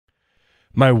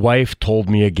My wife told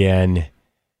me again,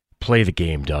 play the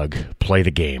game, Doug, play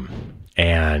the game.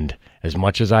 And as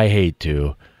much as I hate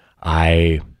to,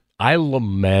 I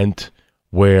lament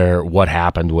what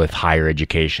happened with higher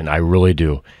education. I really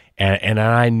do. And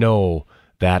I know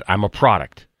that I'm a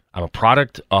product. I'm a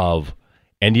product of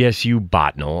NDSU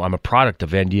Bottineau. I'm a product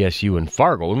of NDSU and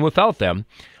Fargo. And without them,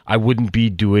 I wouldn't be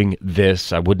doing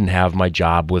this. I wouldn't have my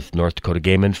job with North Dakota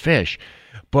Game and Fish.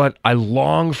 But I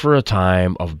long for a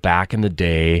time of back in the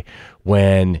day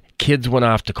when kids went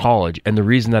off to college. And the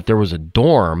reason that there was a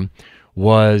dorm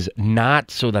was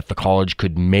not so that the college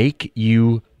could make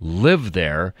you live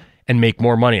there and make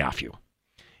more money off you.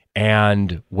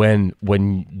 And when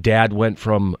Dad went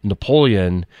from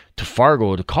Napoleon to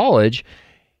Fargo to college,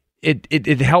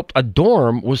 it helped. A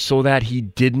dorm was so that he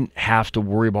didn't have to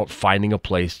worry about finding a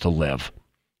place to live,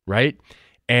 right?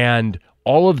 And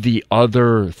all of the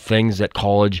other things at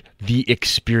college, the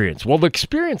experience. Well, the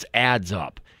experience adds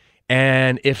up.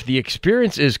 And if the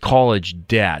experience is college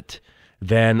debt,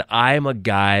 then I'm a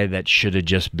guy that should have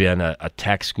just been a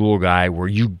tech school guy where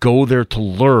you go there to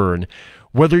learn,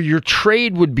 whether your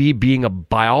trade would be being a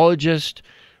biologist,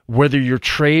 whether your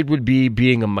trade would be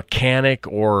being a mechanic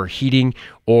or heating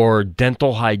or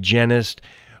dental hygienist.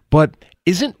 But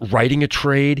isn't writing a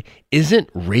trade? Isn't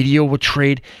radio a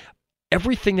trade?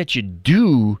 Everything that you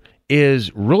do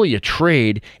is really a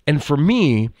trade. And for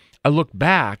me, I look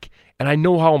back and I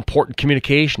know how important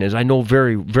communication is. I know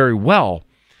very, very well.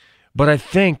 But I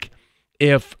think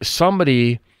if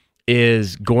somebody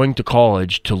is going to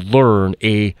college to learn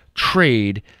a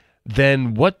trade,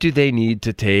 then what do they need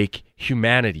to take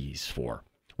humanities for?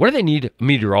 What do they need a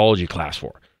meteorology class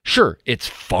for? Sure, it's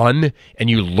fun and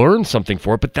you learn something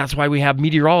for it, but that's why we have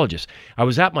meteorologists. I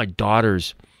was at my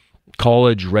daughter's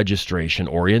college registration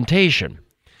orientation,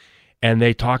 and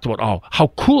they talked about, how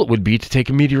cool it would be to take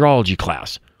a meteorology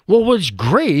class. Well, it was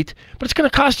great, but it's going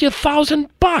to cost you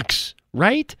 $1,000,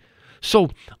 right? So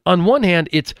on one hand,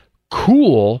 it's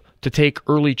cool to take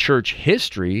early church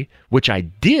history, which I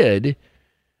did,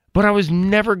 but I was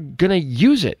never going to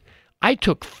use it. I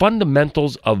took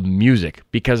fundamentals of music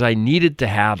because I needed to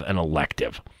have an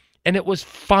elective, and it was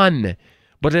fun.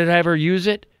 But did I ever use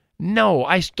it? No,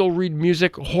 I still read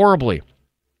music horribly.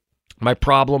 My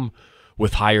problem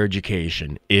with higher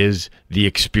education is the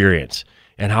experience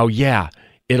and how,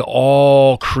 it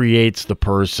all creates the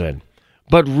person.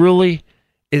 But really,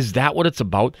 is that what it's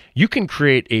about? You can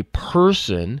create a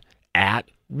person at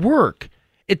work.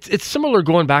 It's similar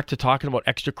going back to talking about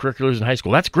extracurriculars in high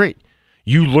school. That's great.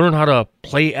 You learn how to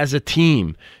play as a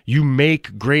team. You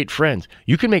make great friends.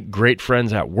 You can make great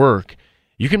friends at work.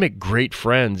 You can make great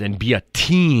friends and be a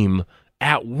team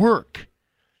at work.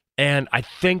 And I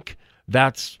think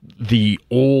that's the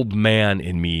old man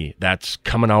in me that's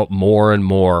coming out more and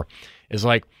more. Is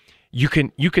like, you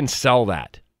can sell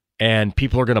that and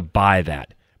people are going to buy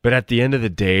that. But at the end of the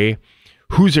day,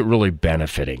 who's it really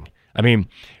benefiting? I mean,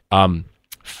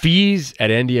 fees at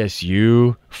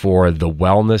NDSU for the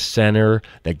wellness center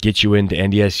that gets you into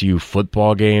NDSU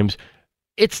football games,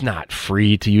 it's not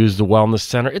free to use the wellness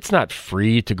center. It's not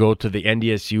free to go to the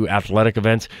NDSU athletic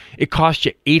events. It costs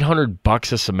you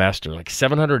 $800 a semester, like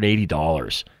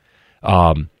 $780.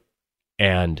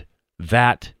 And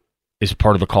that is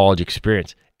part of the college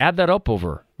experience. Add that up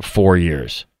over 4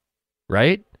 years,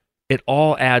 right? It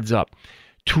all adds up.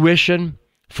 Tuition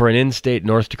for an in-state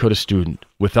North Dakota student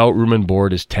without room and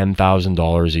board is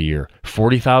 $10,000 a year.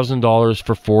 $40,000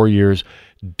 for 4 years.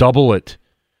 Double it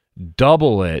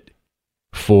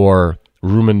for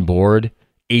room and board.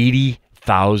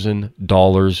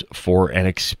 $80,000 for an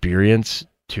experience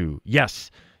too. Yes,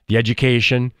 the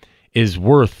education is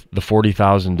worth the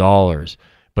 $40,000,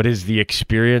 but is the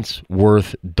experience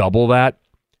worth double that?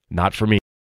 Not for me.